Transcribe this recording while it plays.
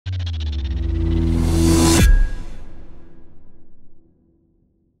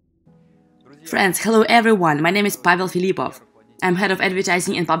Friends, hello everyone, my name is Pavel Filippov. I'm head of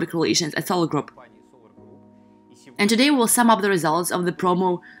advertising and public relations at SOLARGROUP. And today we'll sum up the results of the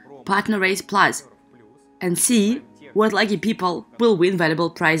promo Partner Race Plus and see what lucky people will win valuable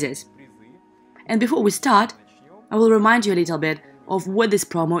prizes. And before we start, I will remind you a little bit of what this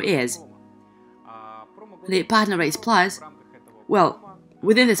promo is. The Partner Race Plus, well,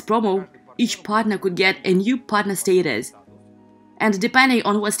 within this promo, each partner could get a new partner status. And depending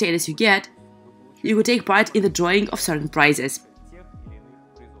on what status you get, you could take part in the drawing of certain prizes.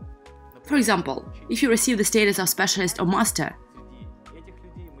 For example, if you receive the status of Specialist or Master,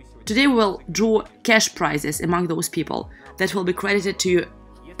 today we will draw cash prizes among those people that will be credited to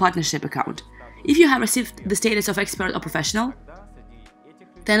your partnership account. If you have received the status of Expert or Professional,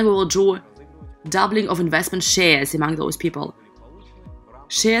 then we will draw doubling of investment shares among those people,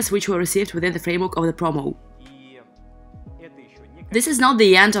 shares which were received within the framework of the promo. This is not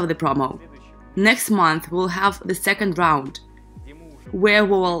the end of the promo. Next month we'll have the second round, where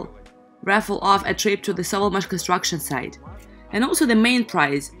we will raffle off a trip to the Sovelmash construction site, and also the main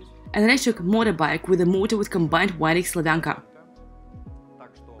prize, an electric motorbike with a motor with combined winding Slavyanka.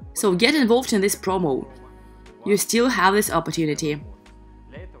 So get involved in this promo. You still have this opportunity.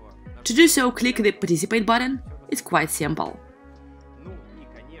 To do so, click the Participate button. It's quite simple.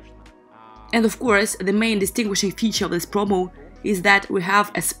 And of course, the main distinguishing feature of this promo is that we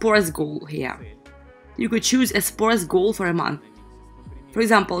have a sports goal here. You could choose a sports goal for a month. For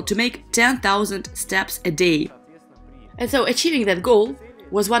example, to make 10,000 steps a day. And so achieving that goal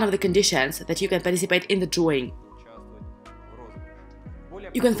was one of the conditions that you can participate in the drawing.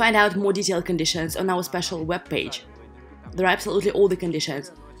 You can find out more detailed conditions on our special webpage. There are absolutely all the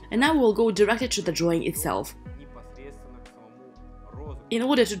conditions. And now we will go directly to the drawing itself. In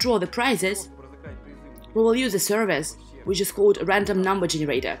order to draw the prizes, we will use a service which is called Random Number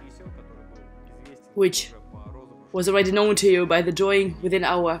Generator, which was already known to you by the drawing within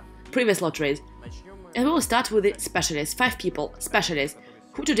our previous lotteries. And we will start with the specialists, 5 people, specialists,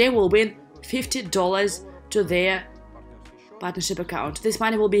 who today will win $50 to their partnership account. This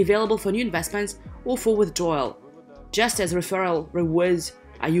money will be available for new investments or for withdrawal, just as referral rewards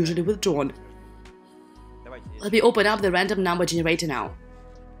are usually withdrawn. Let me open up the Random Number Generator now.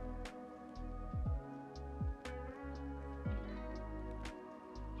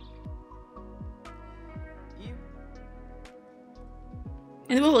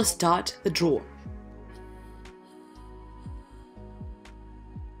 And we will start the draw.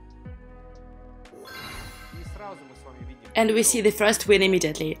 And we see the first win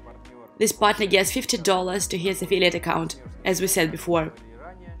immediately. This partner gets $50 to his affiliate account, as we said before.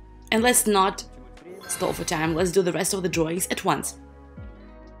 And let's not stall for time, let's do the rest of the drawings at once.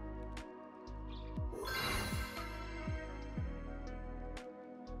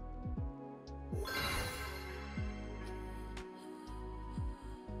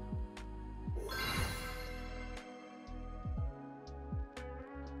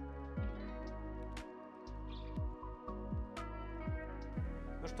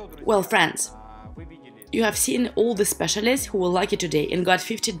 Well, friends, you have seen all the specialists who were lucky today and got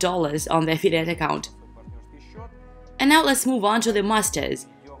 $50 on their affiliate account. And now let's move on to the masters,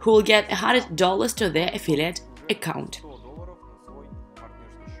 who will get $100 to their affiliate account.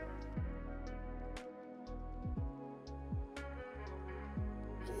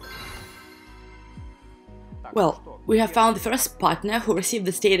 Well, we have found the first partner who received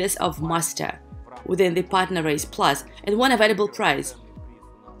the status of Master within the Partner Race Plus and won a valuable prize.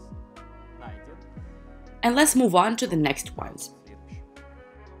 And let's move on to the next ones.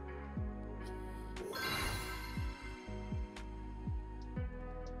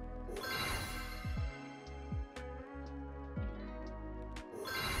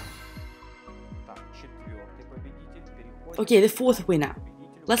 Okay, the fourth winner.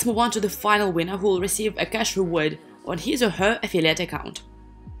 Let's move on to the final winner, who will receive a cash reward on his or her affiliate account.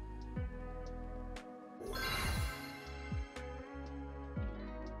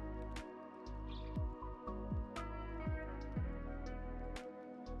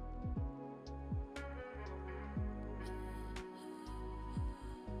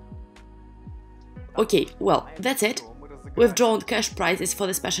 Okay, well, that's it. We've drawn cash prizes for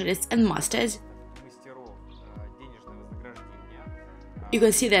the specialists and masters. You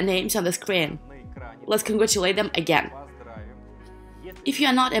can see their names on the screen. Let's congratulate them again. If you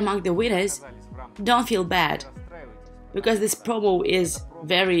are not among the winners, don't feel bad, because this promo is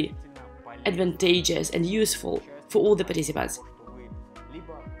very advantageous and useful for all the participants.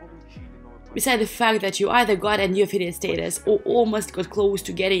 Besides the fact that you either got a new affiliate status or almost got close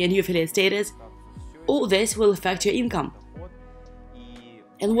to getting a new affiliate status, all this will affect your income.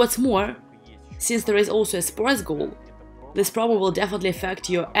 And what's more, since there is also a sports goal, this promo will definitely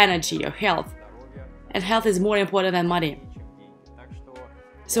affect your energy, your health. And health is more important than money.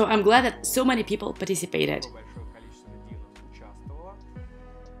 So I'm glad that so many people participated.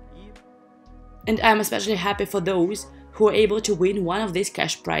 And I'm especially happy for those who are able to win one of these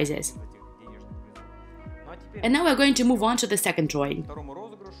cash prizes. And now we're going to move on to the second drawing.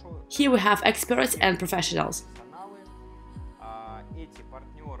 Here we have experts and professionals.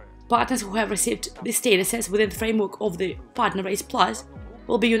 Partners who have received these statuses within the framework of the Partner Race Plus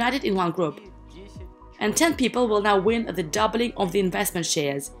will be united in one group. And 10 people will now win the doubling of the investment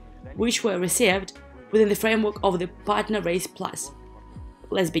shares, which were received within the framework of the Partner Race Plus.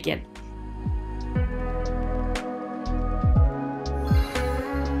 Let's begin.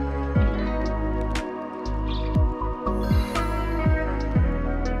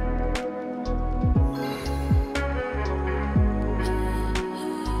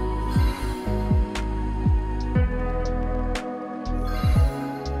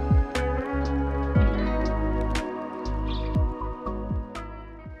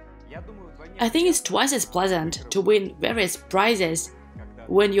 I think it's twice as pleasant to win various prizes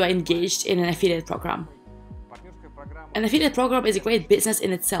when you are engaged in an affiliate program. An affiliate program is a great business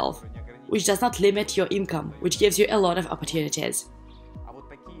in itself, which does not limit your income, which gives you a lot of opportunities.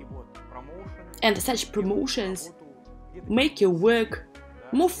 And such promotions make your work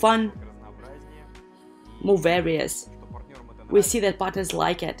more fun, more various. We see that partners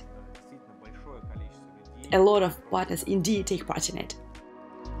like it. A lot of partners indeed take part in it.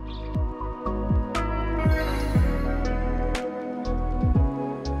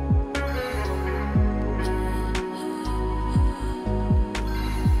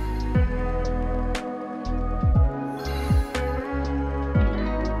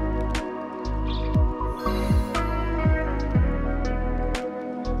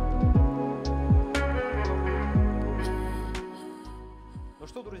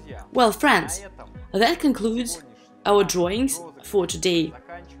 Well, friends, that concludes our drawings for today.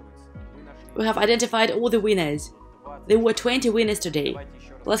 We have identified all the winners. There were 20 winners today.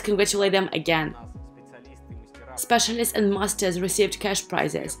 Let's congratulate them again. Specialists and masters received cash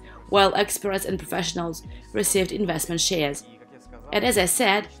prizes, while experts and professionals received investment shares. And as I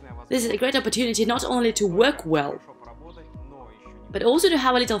said, this is a great opportunity not only to work well, but also to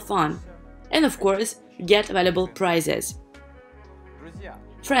have a little fun, and of course, get valuable prizes.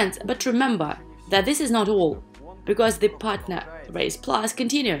 Friends, but remember that this is not all, because the Partner Race Plus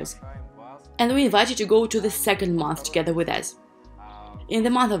continues, and we invite you to go to the second month together with us. In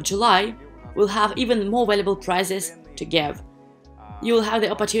the month of July, we'll have even more valuable prizes to give. You will have the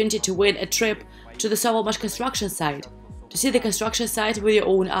opportunity to win a trip to the Sovelmash construction site, to see the construction site with your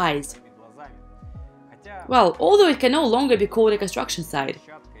own eyes. Well, although it can no longer be called a construction site,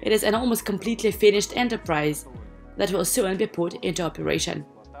 it is an almost completely finished enterprise that will soon be put into operation.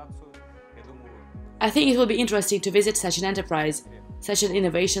 I think it will be interesting to visit such an enterprise, such an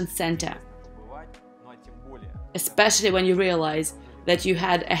innovation center, especially when you realize that you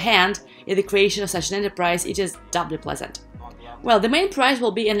had a hand in the creation of such an enterprise. It is doubly pleasant. Well, the main prize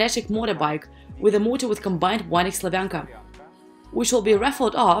will be an electric motorbike with a motor with combined 1x Slavyanka, which will be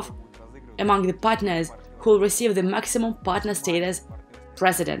raffled off among the partners who will receive the maximum partner status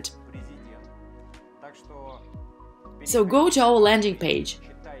President. So go to our landing page,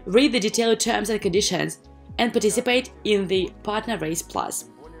 read the detailed terms and conditions, and participate in the Partner Race Plus.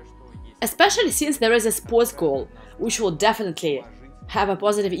 Especially since there is a sports goal, which will definitely have a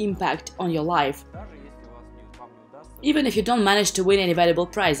positive impact on your life, even if you don't manage to win any valuable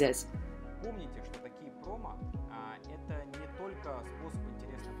prizes.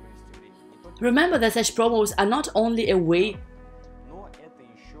 Remember that such promos are not only a way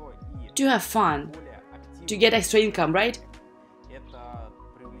to have fun, to get extra income, right?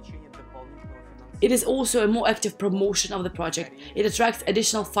 It is also a more active promotion of the project. It attracts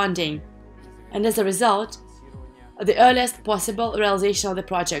additional funding, and as a result, the earliest possible realization of the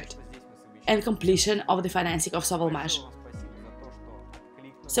project and completion of the financing of Sovelmash.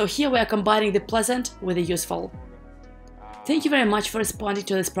 So here we are combining the pleasant with the useful. Thank you very much for responding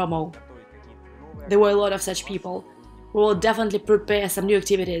to this promo. There were a lot of such people. We will definitely prepare some new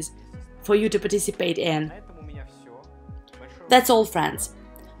activities for you to participate in. That's all, friends.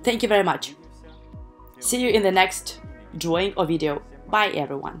 Thank you very much. See you in the next drawing or video. Bye,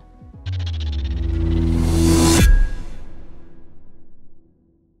 everyone.